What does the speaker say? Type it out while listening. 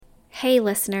Hey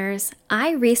listeners, I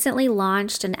recently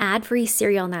launched an ad-free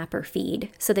Serial Napper feed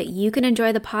so that you can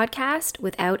enjoy the podcast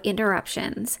without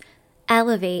interruptions.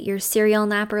 Elevate your Serial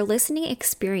Napper listening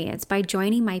experience by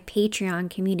joining my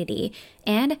Patreon community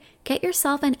and get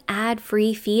yourself an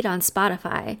ad-free feed on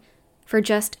Spotify. For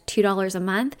just $2 a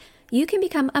month, you can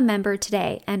become a member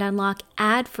today and unlock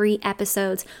ad-free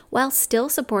episodes while still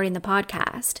supporting the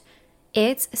podcast.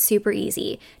 It's super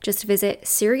easy. Just visit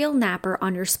Serial Napper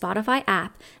on your Spotify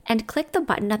app and click the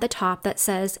button at the top that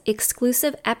says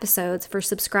Exclusive Episodes for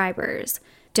Subscribers.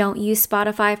 Don't use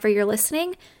Spotify for your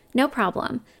listening? No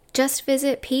problem. Just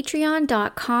visit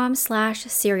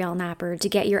patreon.com/serialnapper to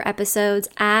get your episodes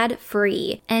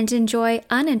ad-free and enjoy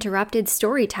uninterrupted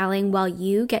storytelling while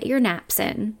you get your naps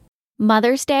in.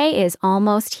 Mother's Day is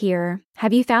almost here.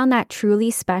 Have you found that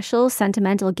truly special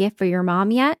sentimental gift for your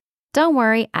mom yet? Don't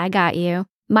worry, I got you.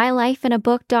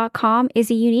 MyLifeInABook.com is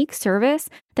a unique service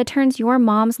that turns your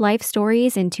mom's life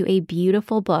stories into a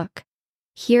beautiful book.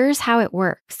 Here's how it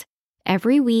works.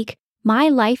 Every week,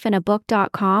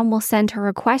 MyLifeInABook.com will send her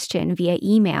a question via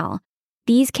email.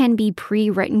 These can be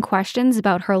pre-written questions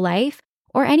about her life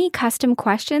or any custom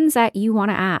questions that you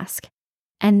want to ask.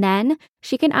 And then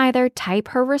she can either type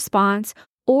her response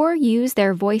or use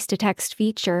their voice-to-text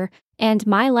feature, and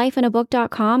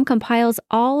MyLifeInABook.com compiles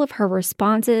all of her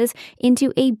responses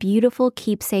into a beautiful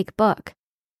keepsake book.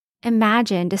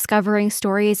 Imagine discovering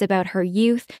stories about her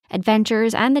youth,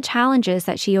 adventures, and the challenges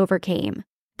that she overcame.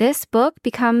 This book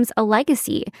becomes a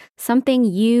legacy, something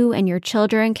you and your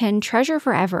children can treasure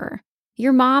forever.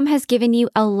 Your mom has given you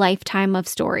a lifetime of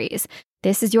stories.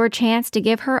 This is your chance to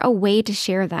give her a way to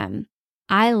share them.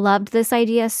 I loved this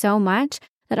idea so much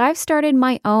that I've started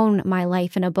my own My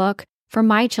Life in a Book for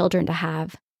my children to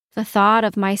have. The thought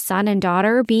of my son and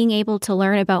daughter being able to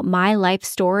learn about my life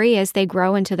story as they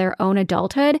grow into their own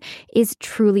adulthood is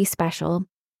truly special.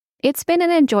 It's been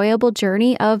an enjoyable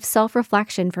journey of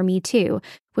self-reflection for me too,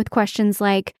 with questions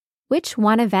like, which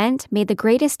one event made the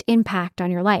greatest impact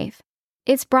on your life?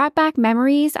 It's brought back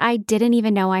memories I didn't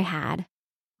even know I had.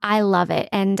 I love it,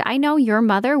 and I know your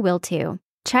mother will too.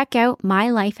 Check out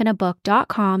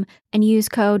MyLifeInABook.com and use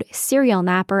code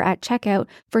SerialNapper at checkout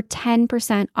for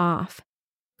 10% off.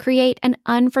 Create an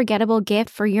unforgettable gift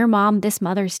for your mom this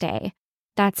Mother's Day.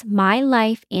 That's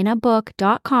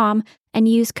MyLifeInABook.com and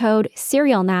use code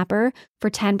SerialNapper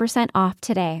for 10% off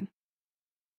today.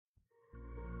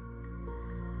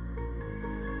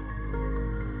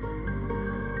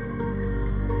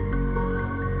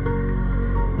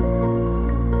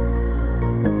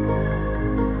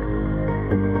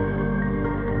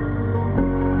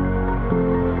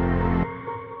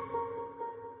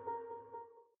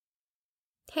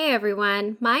 Hey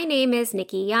everyone, my name is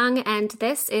Nikki Young and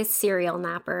this is Serial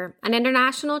Napper, an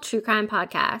international true crime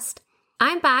podcast.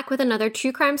 I'm back with another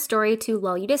true crime story to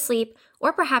lull you to sleep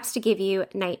or perhaps to give you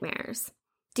nightmares.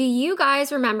 Do you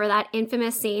guys remember that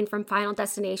infamous scene from Final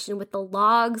Destination with the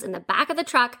logs in the back of the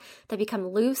truck that become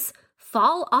loose,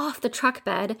 fall off the truck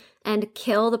bed, and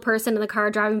kill the person in the car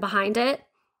driving behind it?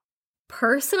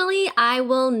 Personally, I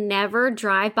will never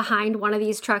drive behind one of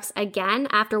these trucks again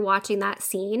after watching that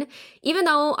scene, even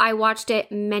though I watched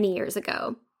it many years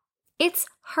ago. It's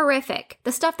horrific,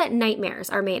 the stuff that nightmares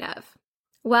are made of.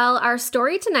 Well, our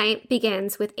story tonight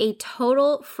begins with a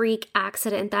total freak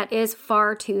accident that is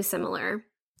far too similar.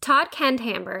 Todd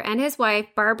Kendhammer and his wife,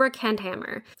 Barbara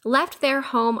Kendhammer, left their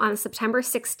home on September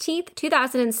 16th,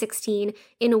 2016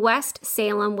 in West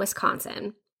Salem,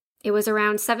 Wisconsin. It was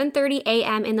around 7:30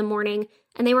 a.m. in the morning,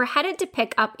 and they were headed to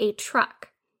pick up a truck.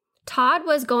 Todd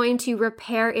was going to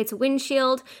repair its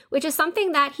windshield, which is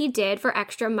something that he did for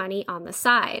extra money on the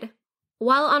side.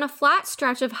 While on a flat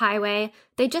stretch of highway,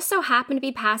 they just so happened to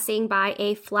be passing by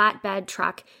a flatbed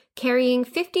truck carrying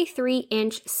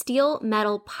 53-inch steel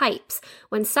metal pipes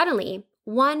when suddenly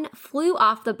one flew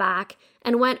off the back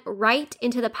and went right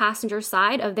into the passenger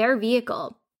side of their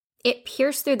vehicle. It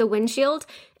pierced through the windshield,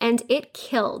 and it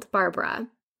killed Barbara.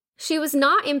 She was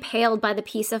not impaled by the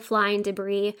piece of flying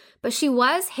debris, but she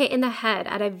was hit in the head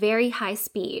at a very high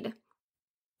speed.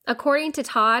 According to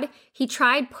Todd, he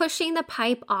tried pushing the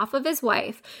pipe off of his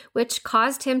wife, which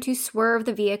caused him to swerve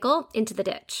the vehicle into the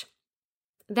ditch.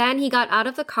 Then he got out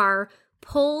of the car,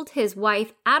 pulled his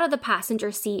wife out of the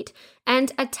passenger seat,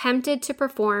 and attempted to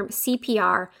perform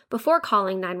CPR before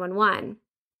calling 911.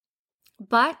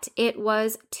 But it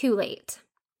was too late.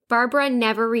 Barbara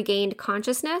never regained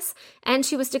consciousness, and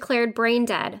she was declared brain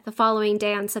dead the following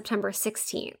day on September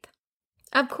 16th.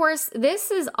 Of course, this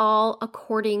is all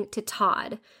according to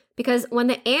Todd, because when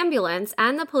the ambulance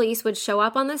and the police would show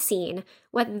up on the scene,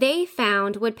 what they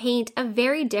found would paint a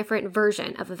very different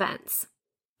version of events.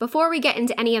 Before we get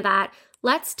into any of that,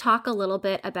 let's talk a little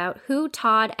bit about who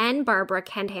Todd and Barbara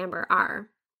Kendhammer are.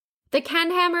 The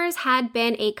Kendhammers had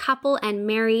been a couple and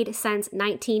married since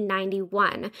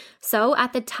 1991. So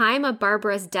at the time of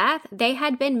Barbara's death, they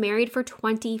had been married for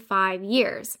 25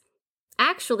 years.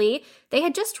 Actually, they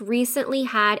had just recently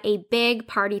had a big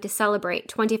party to celebrate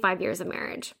 25 years of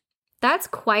marriage. That's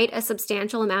quite a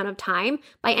substantial amount of time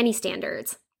by any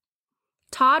standards.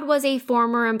 Todd was a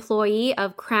former employee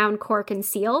of Crown Cork and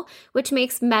Seal, which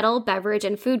makes metal beverage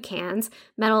and food cans,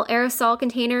 metal aerosol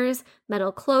containers,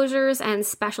 metal closures, and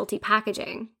specialty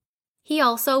packaging. He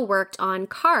also worked on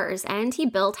cars, and he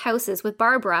built houses with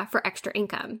Barbara for extra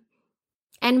income.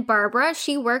 And Barbara,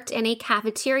 she worked in a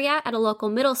cafeteria at a local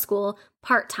middle school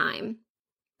part-time.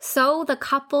 So the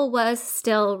couple was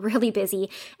still really busy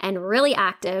and really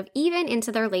active, even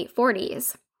into their late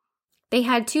 40s. They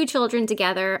had 2 children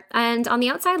together, and on the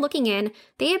outside looking in,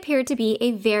 they appeared to be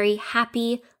a very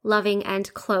happy, loving,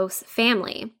 and close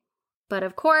family. But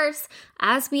of course,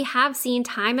 as we have seen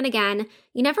time and again,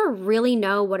 you never really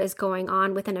know what is going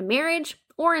on within a marriage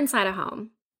or inside a home.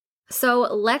 So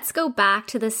let's go back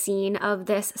to the scene of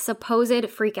this supposed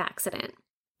freak accident.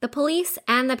 The police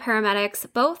and the paramedics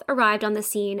both arrived on the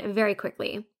scene very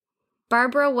quickly.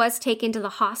 Barbara was taken to the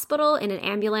hospital in an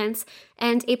ambulance,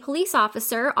 and a police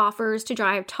officer offers to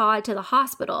drive Todd to the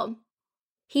hospital.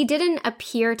 He didn't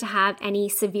appear to have any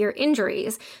severe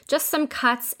injuries, just some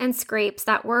cuts and scrapes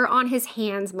that were on his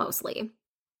hands mostly.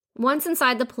 Once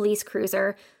inside the police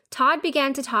cruiser, Todd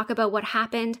began to talk about what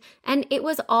happened, and it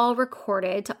was all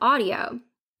recorded to audio.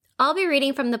 I'll be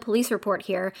reading from the police report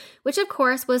here, which of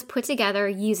course was put together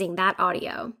using that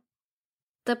audio.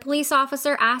 The police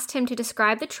officer asked him to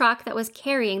describe the truck that was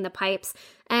carrying the pipes,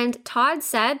 and Todd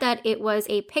said that it was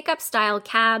a pickup-style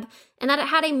cab and that it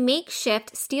had a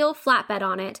makeshift steel flatbed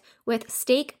on it with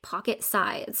stake pocket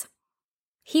sides.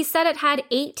 He said it had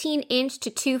 18-inch to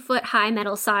 2-foot high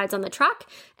metal sides on the truck,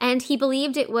 and he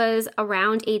believed it was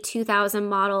around a 2000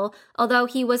 model, although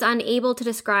he was unable to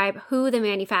describe who the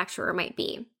manufacturer might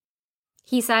be.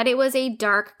 He said it was a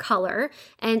dark color,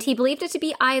 and he believed it to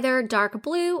be either dark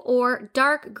blue or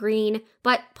dark green,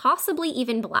 but possibly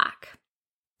even black.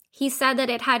 He said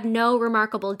that it had no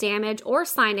remarkable damage or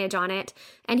signage on it,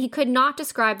 and he could not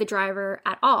describe the driver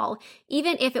at all,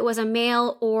 even if it was a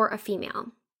male or a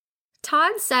female.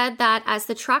 Todd said that as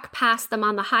the truck passed them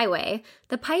on the highway,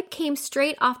 the pipe came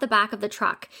straight off the back of the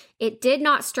truck. It did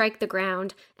not strike the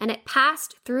ground, and it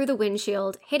passed through the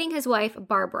windshield, hitting his wife,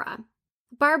 Barbara.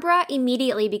 Barbara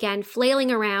immediately began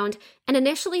flailing around, and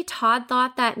initially Todd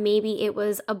thought that maybe it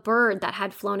was a bird that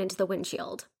had flown into the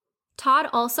windshield. Todd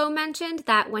also mentioned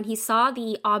that when he saw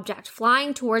the object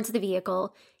flying towards the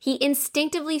vehicle, he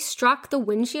instinctively struck the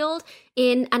windshield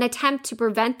in an attempt to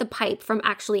prevent the pipe from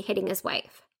actually hitting his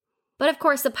wife. But of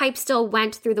course, the pipe still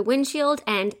went through the windshield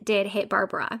and did hit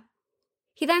Barbara.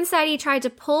 He then said he tried to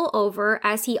pull over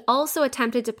as he also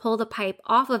attempted to pull the pipe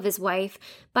off of his wife,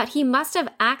 but he must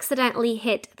have accidentally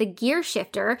hit the gear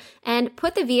shifter and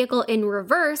put the vehicle in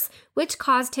reverse, which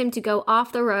caused him to go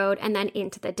off the road and then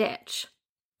into the ditch.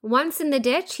 Once in the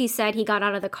ditch, he said he got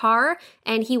out of the car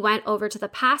and he went over to the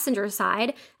passenger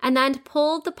side and then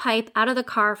pulled the pipe out of the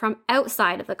car from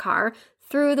outside of the car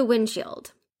through the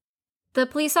windshield. The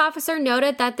police officer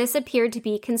noted that this appeared to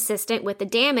be consistent with the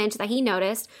damage that he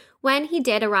noticed when he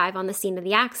did arrive on the scene of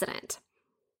the accident.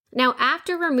 Now,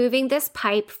 after removing this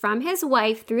pipe from his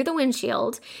wife through the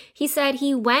windshield, he said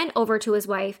he went over to his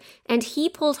wife and he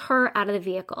pulled her out of the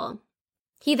vehicle.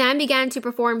 He then began to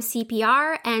perform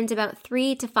CPR, and about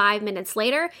 3 to 5 minutes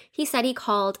later, he said he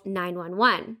called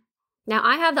 911. Now,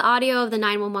 I have the audio of the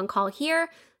 911 call here,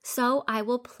 so I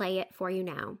will play it for you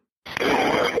now.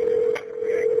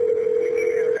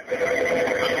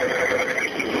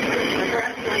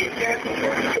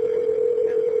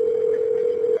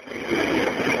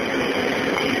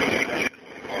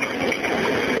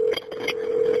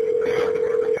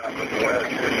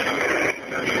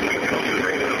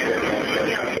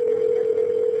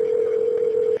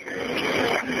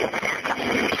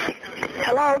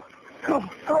 Hello?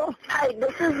 Oh, hi,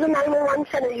 this is the 911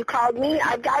 center. You called me.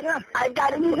 I've got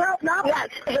any help now? Yes,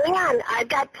 hang on. I've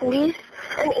got police,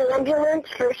 an ambulance,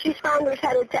 first responders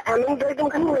headed to Emmenberg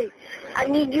and Cooley. I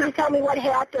need you to tell me what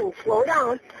happened. Slow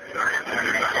down.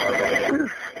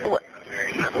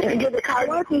 Did the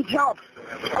car need help?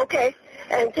 Okay.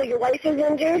 And so your wife is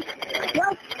injured?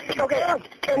 Yes. Okay. Yes.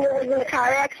 And there was in a car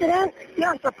accident?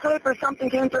 Yes, a pipe or something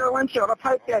came through the windshield. A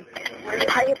pipe did.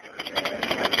 Pipe?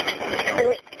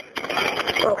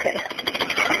 Okay.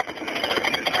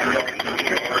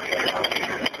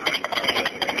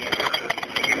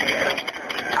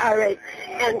 All right.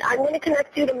 And I'm going to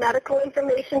connect you to medical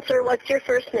information, sir. What's your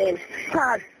first name?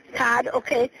 Todd. Todd,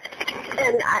 okay.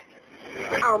 And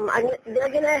they're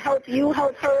going to help you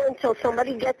help her until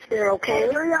somebody gets there,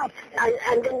 okay? Hurry up.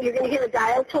 You're going to hear a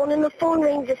dial tone in the phone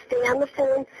ring. Just stay on the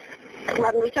phone.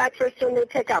 Let me talk first when they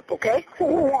pick up, okay?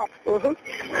 Yeah. Mm-hmm.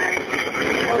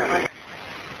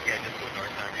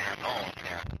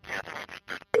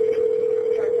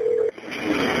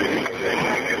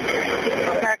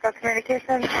 Medical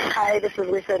communications. Hi, this is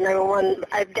Lisa at 911.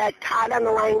 I've got Todd on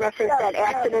the line reference that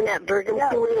accident at Bergen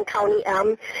County in County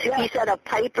M. He said a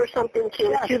pipe or something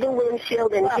came through the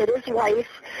windshield and hit his wife.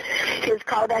 His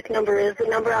callback number is the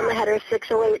number on the header,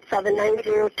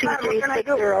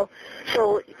 608-790-2360.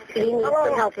 So he needs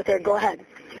some help with her. Go ahead.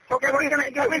 Okay, tell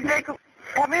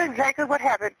me exactly what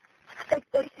happened.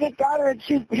 It got her, and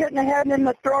she's hitting her head in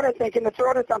the throat, I think, in the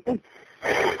throat or something.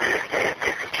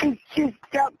 She's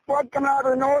got blood coming out of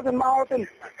her nose and mouth, and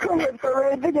it's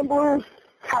really big and blue.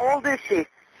 How old is she?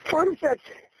 46.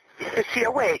 Is she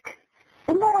awake?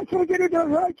 No, I can't get her to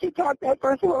right. She talked that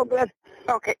first a little bit.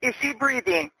 Okay. Is she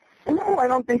breathing? No, I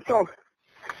don't think so.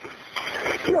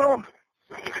 No.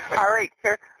 All right,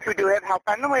 sir. We do have help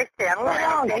on the way. Stay on the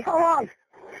line. Okay? Hold on.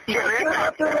 You're in.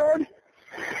 Off the road.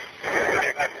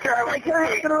 Sir, I want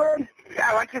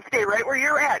you to stay right where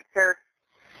you're at, sir.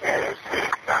 Okay.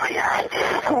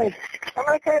 I'm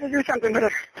going to try to do something with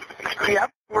it.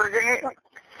 Yep. I'm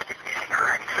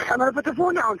going to put the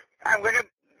phone down.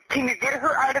 Can you get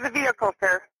her out of the vehicle,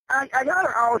 sir? I got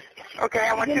her out. Okay,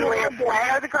 I want you to lay her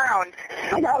flat on the ground.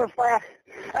 I got her flat.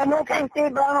 I know first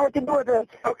aid, but I don't know what to do with it.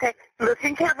 Okay,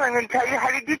 listen carefully. I'm going to tell you how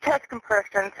to do chest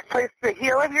compressions. Place the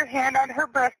heel of your hand on her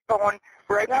breastbone,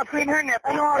 right between her nipples.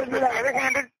 I know how to do that. The other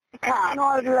hand is top. I know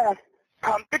how to do that.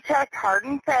 Pump the chest hard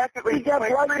and fast. At He's least got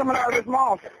blood coming out of his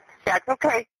mouth. That's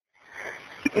okay.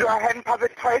 Go ahead and pump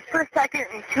it twice per second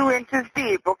and 2 inches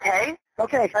deep, okay?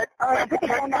 Okay. Let the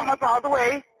chest come up all the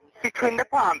way between the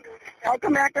pumps. I'll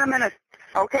come back in a minute.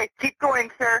 Okay, keep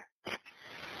going, sir.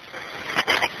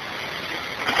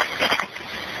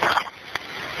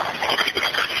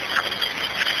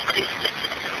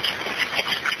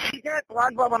 She got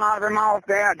blood bubbling out of her mouth,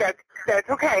 Dad. That's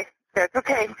okay. That's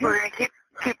okay. We're going to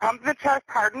keep pumping the chest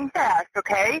hard and fast,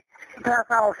 okay? Pass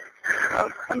out.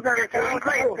 You're doing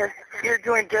great, sir. You're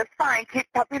doing just fine.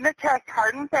 Keep pumping the chest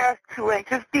hard and fast, 2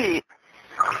 inches deep.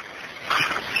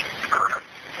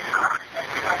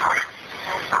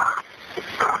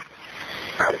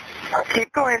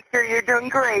 Keep going, sir. You're doing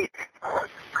great.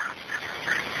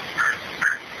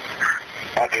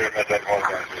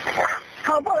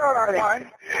 How far out are they?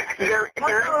 They're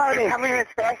coming as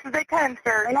fast as they can,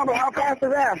 sir. I know, but how fast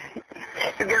is that?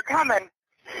 They're coming.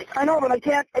 I know, but I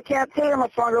can't stay here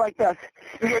much longer like this.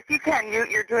 Yes, you can.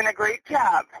 You're doing a great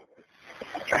job.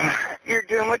 You're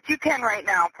doing what you can right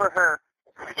now for her.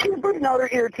 She was breathing out her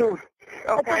ear, too.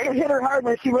 Okay. I think I hit her hard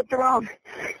when she whipped around.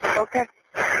 Okay.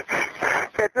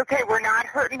 That's okay. We're not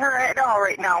hurting her at all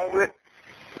right now. Here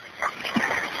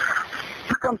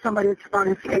comes somebody. It's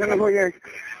funny. I don't know who he is.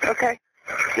 Okay.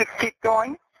 Just keep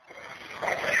going.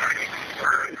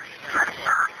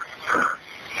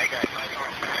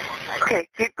 Okay,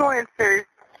 keep going, sir.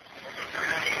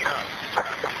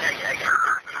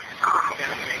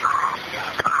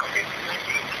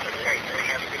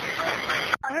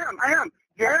 I am.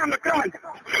 Yeah, they're coming.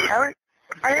 All right.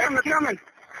 They're coming.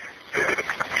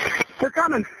 They're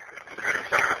coming.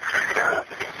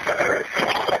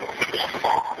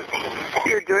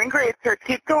 You're doing great, sir.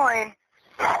 Keep going.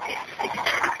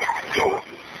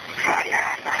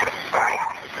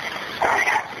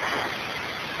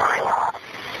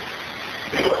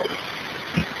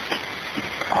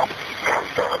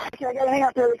 Okay, I gotta hang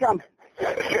out. There they come.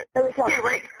 There they come.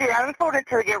 Stay on the phone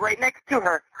until you get right next to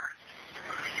her.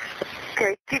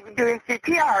 Okay, keep doing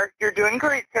CPR. You're doing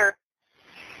great, sir.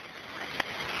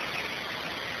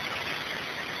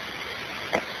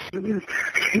 Good.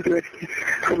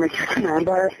 Come on,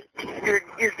 Bart. You're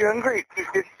doing great. You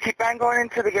just keep on going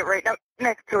until they get right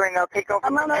next to her, and they'll take over.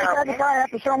 I'm not outside the car. I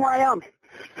have to show them where I am.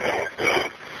 I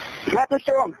have to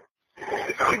show them.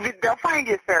 They'll find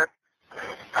you, sir.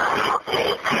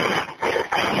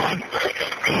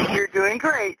 You're doing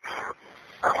great.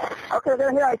 Okay,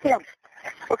 they're here. I see them.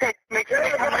 Okay, make sure they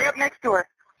come right up next to her.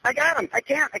 I got them. I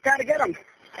gotta get them.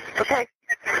 Okay.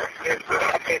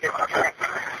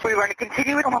 We want to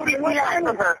continue with CPR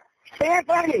for her. They went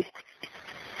by me.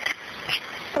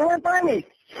 They went by me.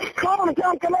 Call them and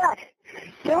tell them come back.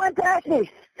 They went past me.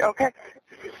 Okay.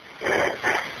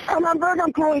 I'm on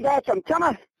Bergen County. Got them. Come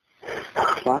on.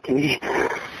 Fuck me.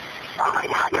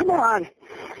 Come on.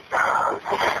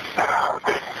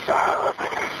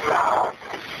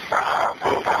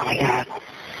 my God.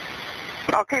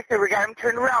 Okay, so we got him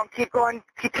turned around. Keep going.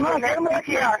 Keep Come on, doing get him that back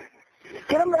here. CPR.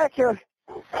 Get him back here.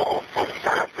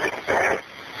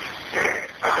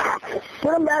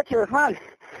 Get him back here. Come on.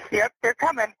 Yep, they're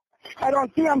coming. I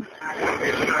don't see him.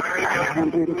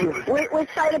 Which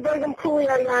side of Bergam Coulee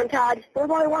are you on, Todd? There's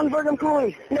only one Bergam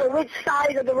Coulee. No, which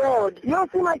side of the road? You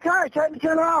don't see my car. Try to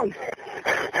turn around.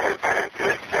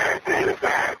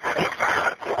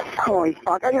 Holy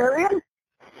fuck. Are you hurrying?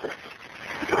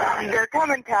 They're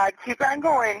coming, Todd. Keep on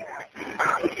going.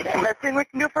 The best thing we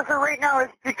can do for her right now is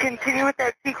to continue with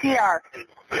that CPR.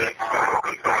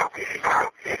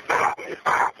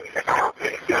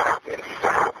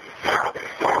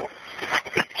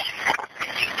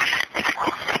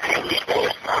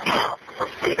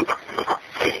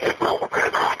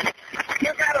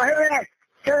 You got her. Hurry up.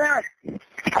 Hurry up.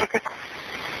 Hurry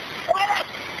up.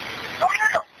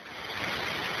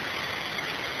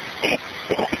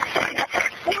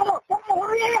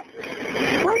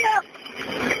 Hurry up.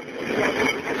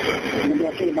 You're going to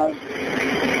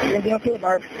be okay,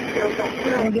 Barb. You're going to be okay, Barb.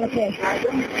 You're going to be okay.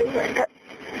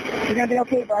 You're going to be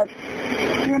okay, Barb.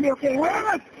 You're going to be okay.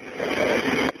 Hurry up.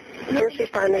 First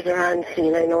responders are on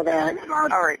scene, I know that.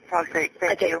 All right, sounds great.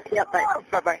 Thank you. Yep, bye.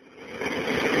 Bye-bye.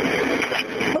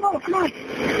 Come on, come on.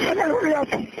 I got to hurry up.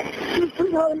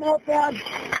 Please hold him out, Dad.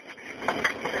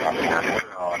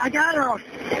 I got her.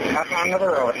 That's on another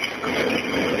road.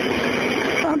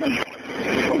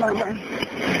 Hold on, man.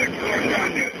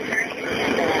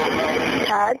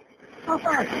 Todd? How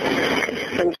far?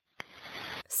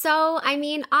 So, I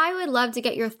mean, I would love to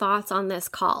get your thoughts on this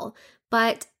call,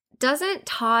 but doesn't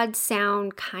Todd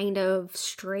sound kind of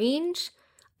strange?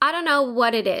 I don't know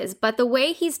what it is, but the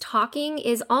way he's talking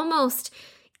is almost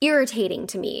irritating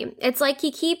to me. It's like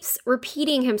he keeps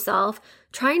repeating himself,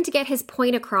 trying to get his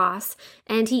point across,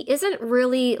 and he isn't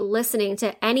really listening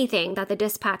to anything that the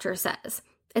dispatcher says.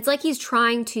 It's like he's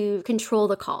trying to control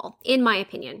the call, in my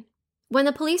opinion. When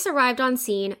the police arrived on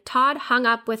scene, Todd hung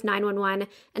up with 911,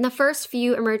 and the first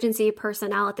few emergency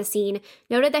personnel at the scene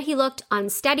noted that he looked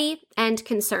unsteady and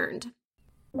concerned.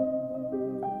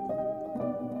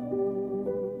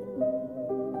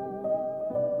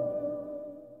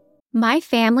 My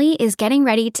family is getting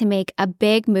ready to make a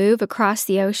big move across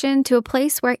the ocean to a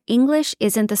place where English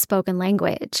isn't the spoken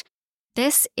language.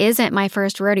 This isn't my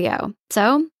first rodeo,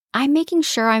 so I'm making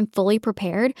sure I'm fully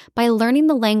prepared by learning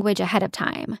the language ahead of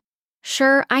time.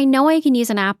 Sure, I know I can use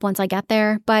an app once I get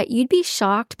there, but you'd be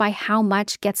shocked by how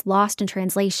much gets lost in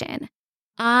translation.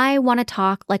 I want to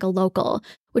talk like a local,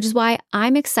 which is why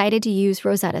I'm excited to use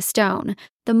Rosetta Stone,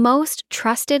 the most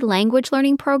trusted language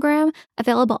learning program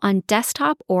available on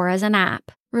desktop or as an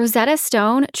app. Rosetta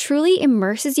Stone truly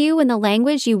immerses you in the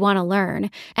language you want to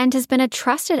learn and has been a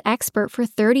trusted expert for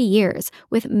 30 years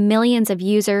with millions of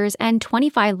users and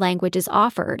 25 languages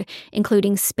offered,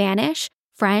 including Spanish,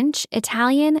 French,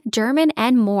 Italian, German,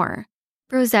 and more.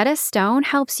 Rosetta Stone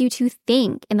helps you to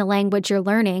think in the language you're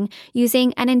learning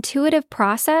using an intuitive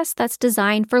process that's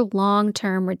designed for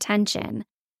long-term retention.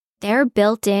 Their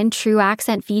built-in True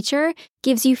Accent feature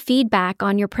gives you feedback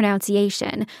on your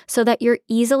pronunciation so that you're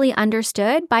easily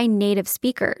understood by native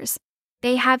speakers.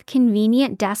 They have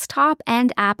convenient desktop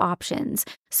and app options,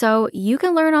 so you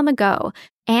can learn on the go,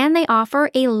 and they offer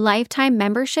a lifetime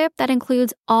membership that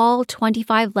includes all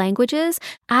 25 languages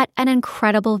at an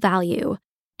incredible value.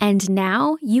 And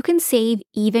now you can save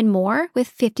even more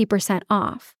with 50%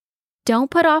 off.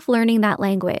 Don't put off learning that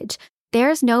language.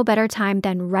 There's no better time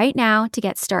than right now to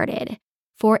get started.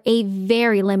 For a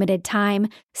very limited time,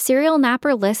 Serial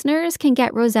Napper listeners can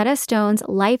get Rosetta Stone's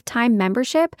lifetime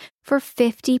membership for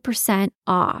 50%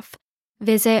 off.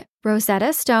 Visit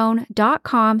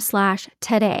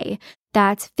rosettastone.com/today.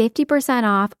 That's 50%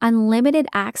 off unlimited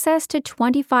access to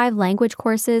 25 language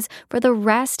courses for the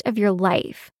rest of your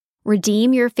life.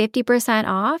 Redeem your 50%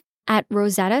 off at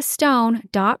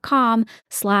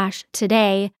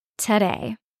rosettastone.com/today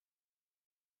today.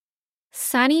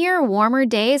 Sunnier, warmer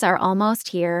days are almost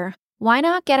here. Why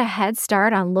not get a head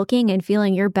start on looking and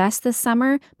feeling your best this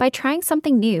summer by trying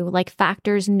something new like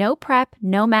Factor's no prep,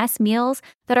 no mess meals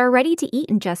that are ready to eat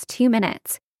in just 2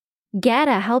 minutes. Get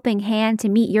a helping hand to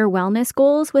meet your wellness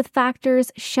goals with Factor's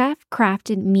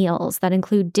chef-crafted meals that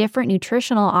include different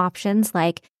nutritional options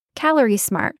like Calorie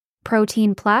Smart,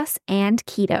 Protein Plus, and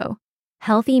Keto.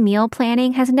 Healthy meal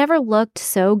planning has never looked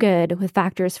so good with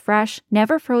Factor's fresh,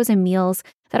 never frozen meals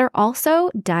that are also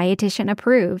dietitian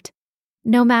approved.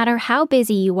 No matter how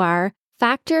busy you are,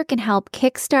 Factor can help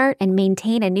kickstart and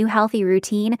maintain a new healthy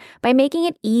routine by making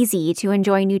it easy to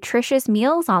enjoy nutritious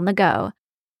meals on the go.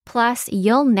 Plus,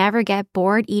 you'll never get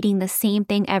bored eating the same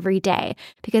thing every day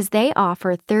because they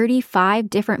offer 35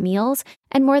 different meals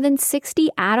and more than 60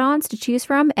 add-ons to choose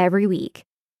from every week.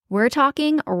 We're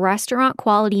talking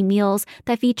restaurant-quality meals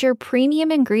that feature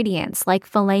premium ingredients like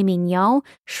filet mignon,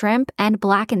 shrimp, and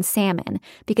blackened salmon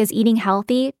because eating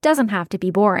healthy doesn't have to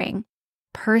be boring.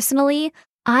 Personally,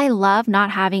 I love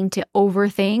not having to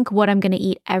overthink what I'm going to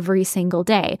eat every single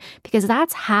day because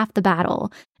that's half the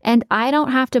battle, and I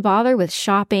don't have to bother with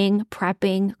shopping,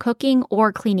 prepping, cooking,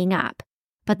 or cleaning up.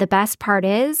 But the best part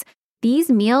is, these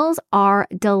meals are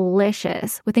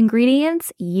delicious with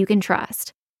ingredients you can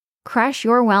trust. Crush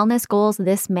your wellness goals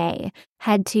this May.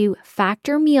 Head to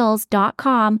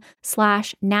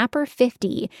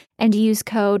factormeals.com/napper50 and use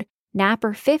code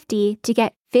napper50 to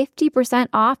get 50%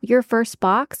 off your first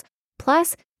box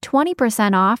plus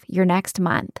 20% off your next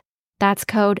month. That's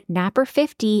code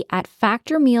napper50 at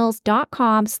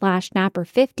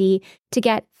factormeals.com/napper50 to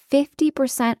get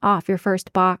 50% off your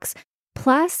first box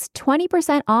plus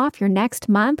 20% off your next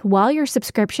month while your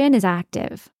subscription is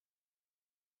active.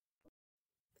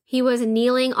 He was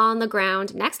kneeling on the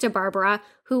ground next to Barbara,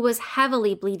 who was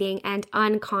heavily bleeding and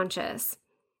unconscious.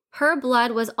 Her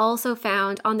blood was also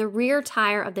found on the rear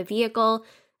tire of the vehicle,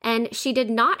 and she did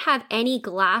not have any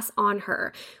glass on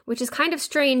her, which is kind of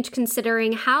strange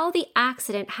considering how the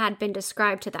accident had been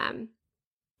described to them.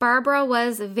 Barbara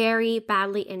was very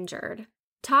badly injured.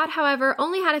 Todd, however,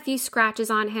 only had a few scratches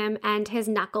on him and his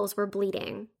knuckles were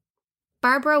bleeding.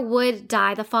 Barbara would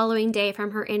die the following day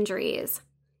from her injuries.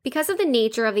 Because of the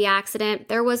nature of the accident,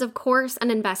 there was, of course,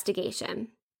 an investigation.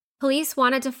 Police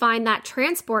wanted to find that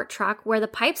transport truck where the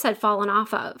pipes had fallen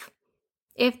off of.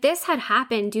 If this had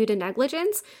happened due to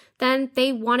negligence, then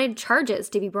they wanted charges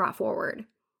to be brought forward.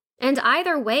 And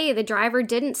either way, the driver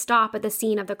didn't stop at the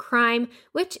scene of the crime,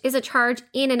 which is a charge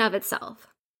in and of itself.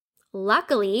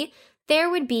 Luckily, there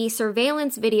would be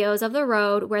surveillance videos of the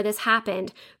road where this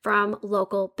happened from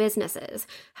local businesses.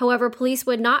 However, police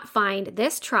would not find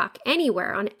this truck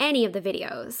anywhere on any of the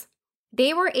videos.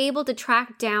 They were able to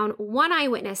track down one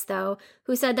eyewitness, though,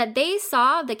 who said that they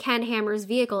saw the Kendhammer's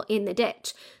vehicle in the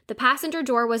ditch. The passenger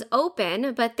door was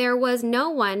open, but there was no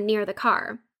one near the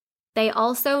car. They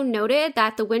also noted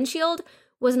that the windshield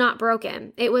was not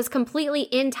broken. It was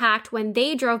completely intact when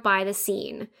they drove by the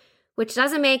scene, which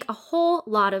doesn't make a whole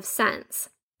lot of sense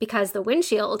because the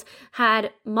windshield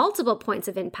had multiple points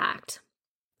of impact.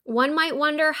 One might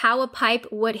wonder how a pipe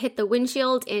would hit the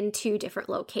windshield in two different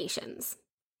locations.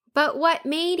 But what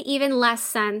made even less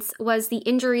sense was the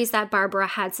injuries that Barbara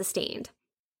had sustained.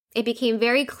 It became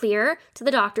very clear to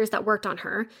the doctors that worked on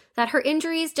her that her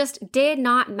injuries just did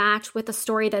not match with the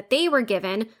story that they were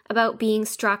given about being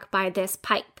struck by this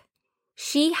pipe.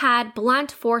 She had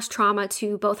blunt force trauma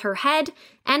to both her head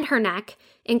and her neck,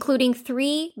 including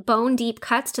 3 bone-deep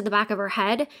cuts to the back of her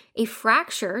head, a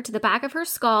fracture to the back of her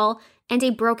skull, and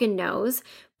a broken nose,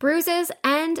 bruises,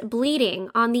 and bleeding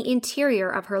on the interior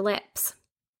of her lips.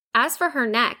 As for her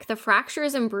neck, the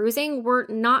fractures and bruising were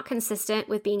not consistent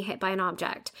with being hit by an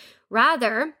object.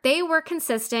 Rather, they were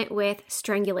consistent with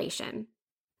strangulation.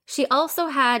 She also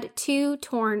had 2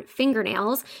 torn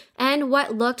fingernails and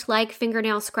what looked like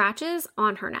fingernail scratches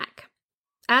on her neck.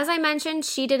 As I mentioned,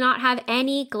 she did not have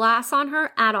any glass on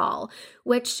her at all,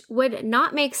 which would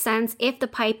not make sense if the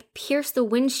pipe pierced the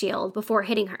windshield before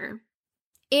hitting her.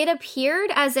 It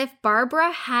appeared as if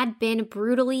Barbara had been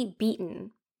brutally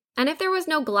beaten. And if there was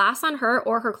no glass on her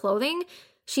or her clothing,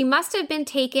 she must have been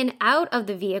taken out of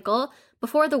the vehicle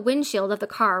before the windshield of the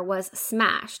car was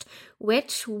smashed,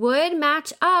 which would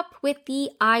match up with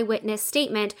the eyewitness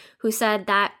statement who said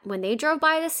that when they drove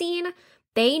by the scene,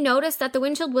 they noticed that the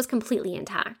windshield was completely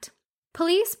intact.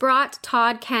 Police brought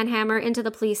Todd Kendhammer into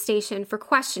the police station for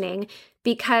questioning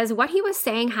because what he was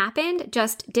saying happened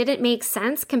just didn't make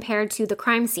sense compared to the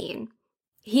crime scene.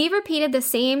 He repeated the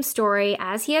same story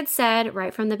as he had said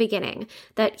right from the beginning,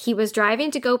 that he was driving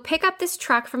to go pick up this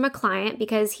truck from a client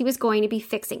because he was going to be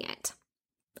fixing it.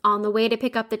 On the way to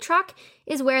pick up the truck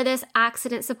is where this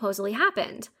accident supposedly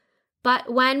happened.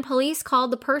 But when police called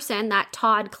the person that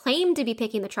Todd claimed to be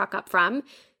picking the truck up from,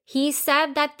 he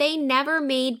said that they never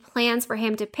made plans for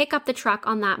him to pick up the truck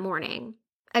on that morning.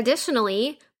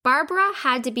 Additionally, Barbara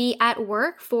had to be at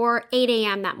work for 8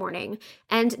 a.m. that morning,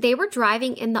 and they were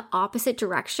driving in the opposite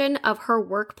direction of her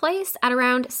workplace at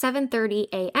around 7:30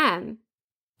 a.m.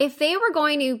 If they were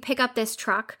going to pick up this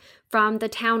truck from the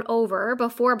town over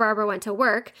before Barbara went to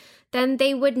work, then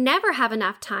they would never have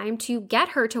enough time to get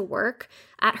her to work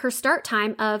at her start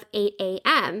time of 8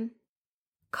 a.m.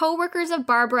 Co-workers of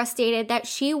Barbara stated that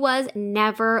she was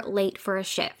never late for a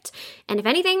shift. And if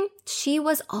anything, she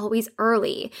was always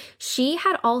early. She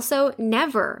had also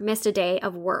never missed a day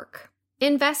of work.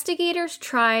 Investigators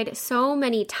tried so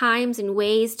many times and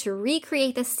ways to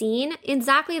recreate the scene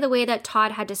exactly the way that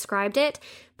Todd had described it,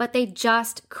 but they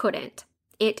just couldn't.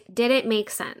 It didn't make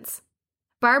sense.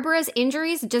 Barbara's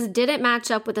injuries just didn't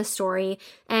match up with the story,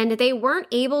 and they weren't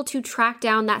able to track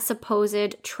down that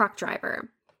supposed truck driver.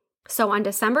 So on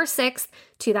December 6th,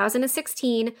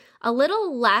 2016, a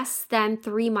little less than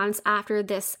 3 months after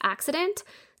this accident,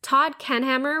 Todd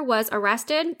Kendhammer was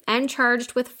arrested and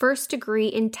charged with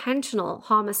first-degree intentional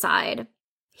homicide.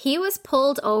 He was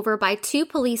pulled over by 2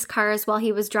 police cars while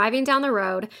he was driving down the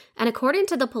road, and according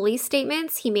to the police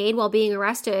statements he made while being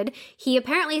arrested, he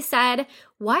apparently said,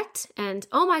 "What?" and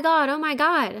 "Oh my God, oh my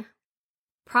God."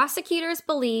 Prosecutors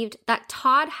believed that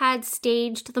Todd had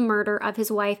staged the murder of his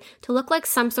wife to look like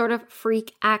some sort of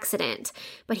freak accident,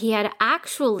 but he had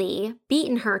actually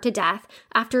beaten her to death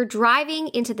after driving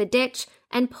into the ditch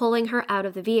and pulling her out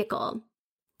of the vehicle.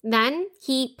 Then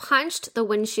he punched the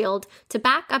windshield to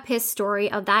back up his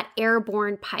story of that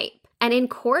airborne pipe. And in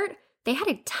court, they had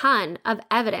a ton of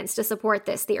evidence to support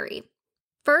this theory.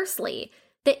 Firstly,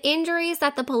 the injuries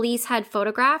that the police had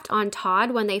photographed on Todd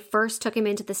when they first took him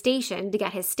into the station to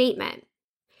get his statement.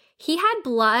 He had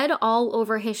blood all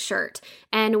over his shirt,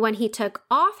 and when he took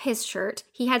off his shirt,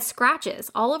 he had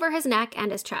scratches all over his neck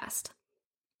and his chest.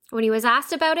 When he was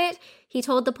asked about it, he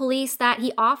told the police that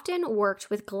he often worked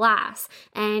with glass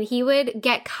and he would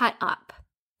get cut up.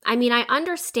 I mean, I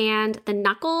understand the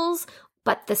knuckles,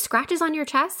 but the scratches on your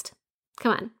chest?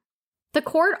 Come on. The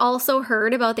court also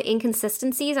heard about the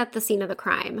inconsistencies at the scene of the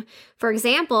crime. For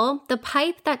example, the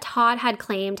pipe that Todd had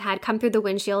claimed had come through the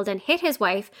windshield and hit his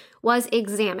wife was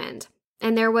examined,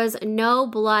 and there was no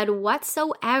blood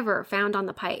whatsoever found on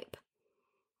the pipe.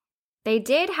 They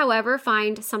did, however,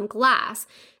 find some glass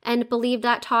and believed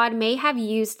that Todd may have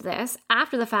used this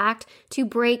after the fact to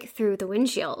break through the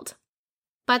windshield.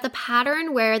 But the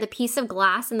pattern where the piece of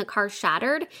glass in the car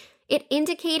shattered, it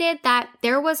indicated that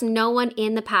there was no one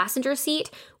in the passenger seat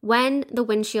when the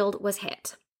windshield was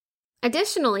hit.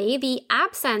 Additionally, the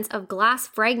absence of glass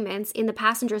fragments in the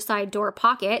passenger side door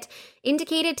pocket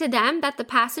indicated to them that the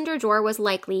passenger door was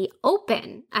likely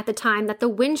open at the time that the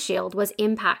windshield was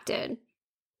impacted.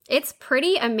 It's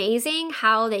pretty amazing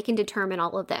how they can determine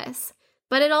all of this.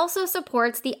 But it also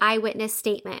supports the eyewitness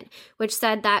statement, which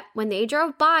said that when they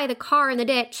drove by the car in the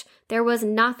ditch, there was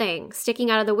nothing sticking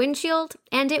out of the windshield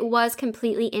and it was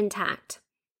completely intact.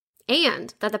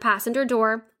 And that the passenger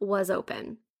door was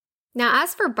open. Now,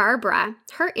 as for Barbara,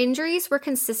 her injuries were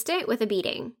consistent with a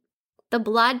beating. The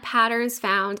blood patterns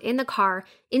found in the car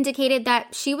indicated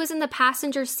that she was in the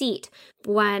passenger seat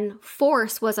when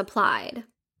force was applied,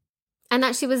 and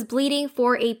that she was bleeding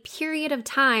for a period of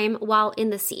time while in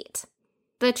the seat.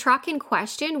 The truck in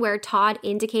question, where Todd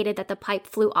indicated that the pipe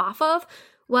flew off of,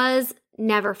 was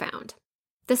never found.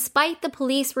 Despite the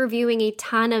police reviewing a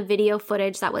ton of video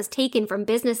footage that was taken from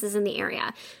businesses in the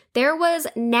area, there was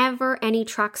never any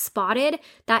truck spotted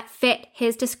that fit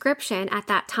his description at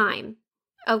that time.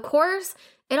 Of course,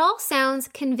 it all sounds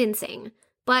convincing,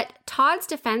 but Todd's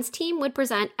defense team would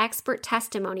present expert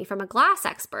testimony from a glass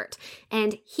expert,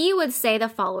 and he would say the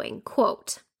following,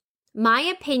 quote, "My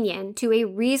opinion, to a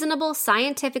reasonable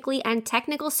scientifically and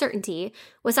technical certainty,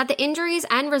 was that the injuries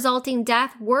and resulting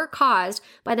death were caused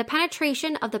by the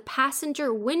penetration of the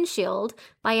passenger windshield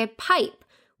by a pipe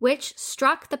which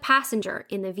struck the passenger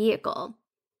in the vehicle."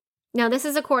 Now, this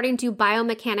is according to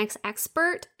biomechanics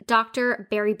expert Dr.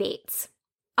 Barry Bates.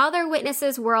 Other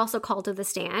witnesses were also called to the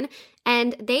stand,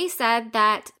 and they said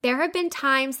that there have been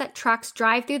times that trucks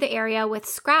drive through the area with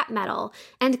scrap metal,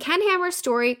 and Kendhammer's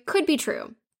story could be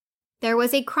true. There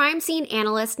was a crime scene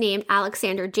analyst named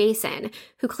Alexander Jason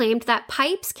who claimed that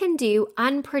pipes can do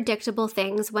unpredictable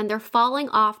things when they're falling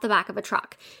off the back of a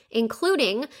truck,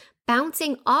 including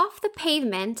bouncing off the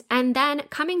pavement and then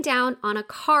coming down on a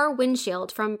car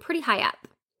windshield from pretty high up.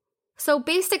 So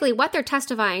basically what they're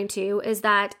testifying to is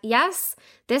that, yes,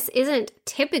 this isn't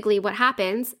typically what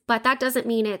happens, but that doesn't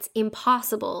mean it's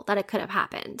impossible that it could have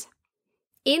happened.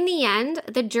 In the end,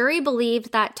 the jury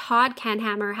believed that Todd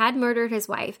Kendhammer had murdered his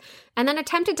wife and then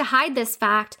attempted to hide this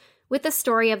fact with the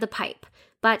story of the pipe,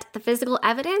 but the physical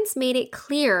evidence made it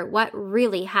clear what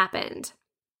really happened.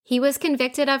 He was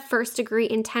convicted of first-degree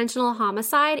intentional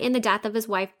homicide in the death of his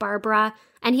wife, Barbara,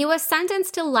 and he was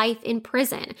sentenced to life in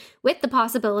prison with the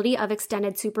possibility of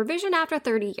extended supervision after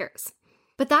 30 years.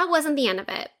 But that wasn't the end of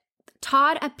it.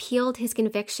 Todd appealed his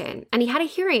conviction, and he had a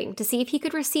hearing to see if he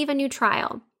could receive a new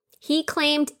trial. he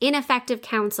claimed ineffective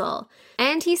counsel,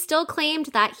 and he still claimed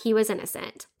that he was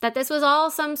innocent, that this was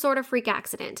all some sort of freak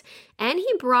accident. And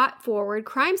he brought forward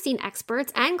crime scene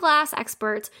experts and glass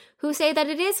experts who say that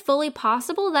it is fully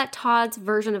possible that Todd's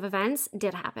version of events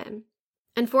did happen.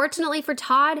 Unfortunately for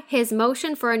Todd, his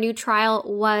motion for a new trial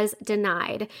was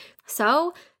denied,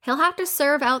 so he'll have to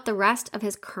serve out the rest of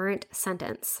his current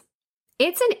sentence.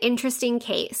 It's an interesting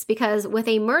case because with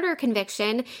a murder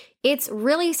conviction, it's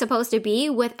really supposed to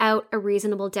be without a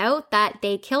reasonable doubt that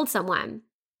they killed someone.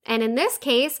 And in this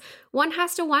case, one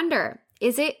has to wonder,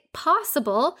 is it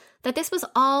possible that this was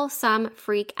all some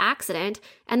freak accident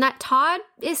and that Todd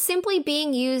is simply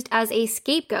being used as a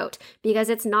scapegoat because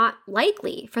it's not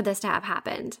likely for this to have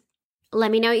happened? Let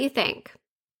me know what you think.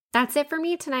 That's it for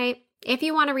me tonight. If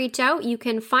you want to reach out, you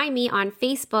can find me on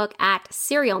Facebook at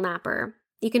Serial Napper.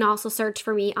 You can also search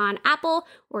for me on Apple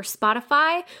or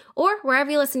Spotify or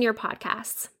wherever you listen to your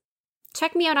podcasts.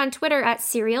 Check me out on Twitter at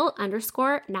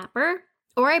serial_napper,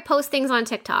 or I post things on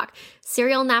TikTok,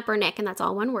 Serial Napper Nick, and that's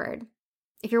all one word.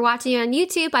 If you're watching on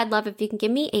YouTube, I'd love if you can give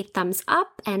me a thumbs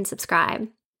up and subscribe.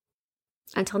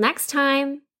 Until next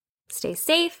time, stay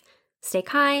safe, stay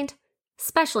kind,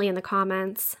 especially in the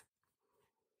comments.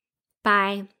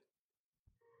 Bye.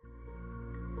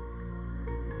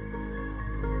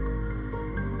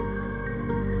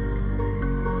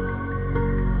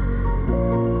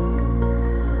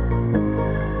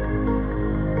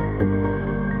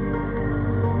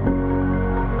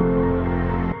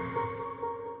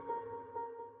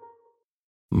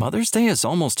 Mother's Day is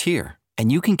almost here,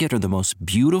 and you can get her the most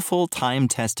beautiful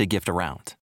time-tested gift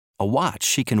around. A watch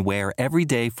she can wear every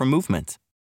day from Movement.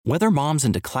 Whether mom's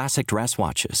into classic dress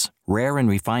watches, rare and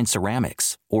refined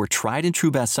ceramics, or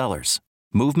tried-and-true bestsellers,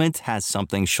 Movement has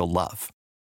something she'll love.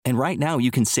 And right now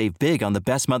you can save big on the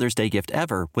best Mother's Day gift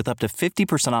ever with up to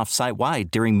 50% off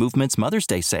site-wide during Movement's Mother's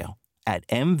Day sale at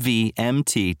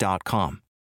MVMT.com.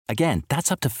 Again,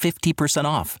 that's up to 50%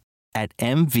 off at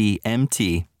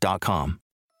MVMT.com.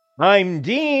 I'm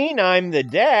Dean, I'm the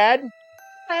dad.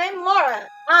 I'm Laura.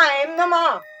 I'm the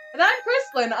mom. And I'm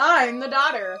Chrislyn. I'm the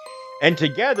daughter. And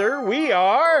together we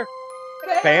are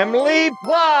Family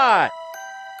Plot.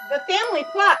 The Family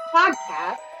Plot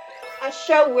Podcast, a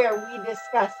show where we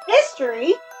discuss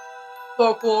history,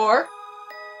 Folklore,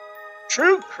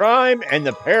 True crime and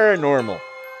the paranormal.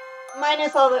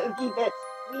 minus all the oogie bits.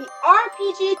 We are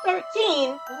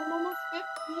PG-13. I'm almost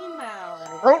 15 now.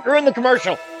 Don't ruin the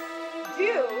commercial.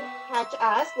 Do catch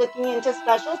us looking into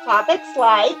special topics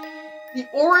like The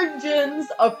origins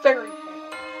of fairy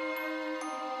tales.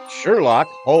 Sherlock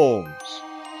Holmes.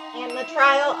 and the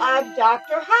trial of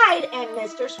Dr. Hyde and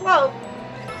Mr. Swope.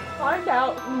 Find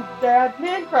out who Dad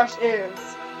Man Crush is.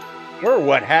 Or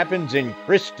what happens in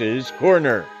Krista's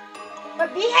Corner.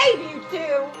 But behave, you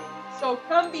two! So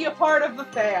come be a part of the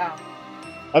fam.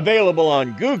 Available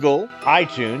on Google,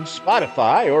 iTunes,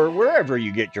 Spotify, or wherever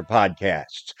you get your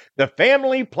podcasts. The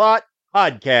Family Plot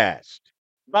Podcast.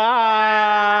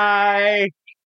 Bye!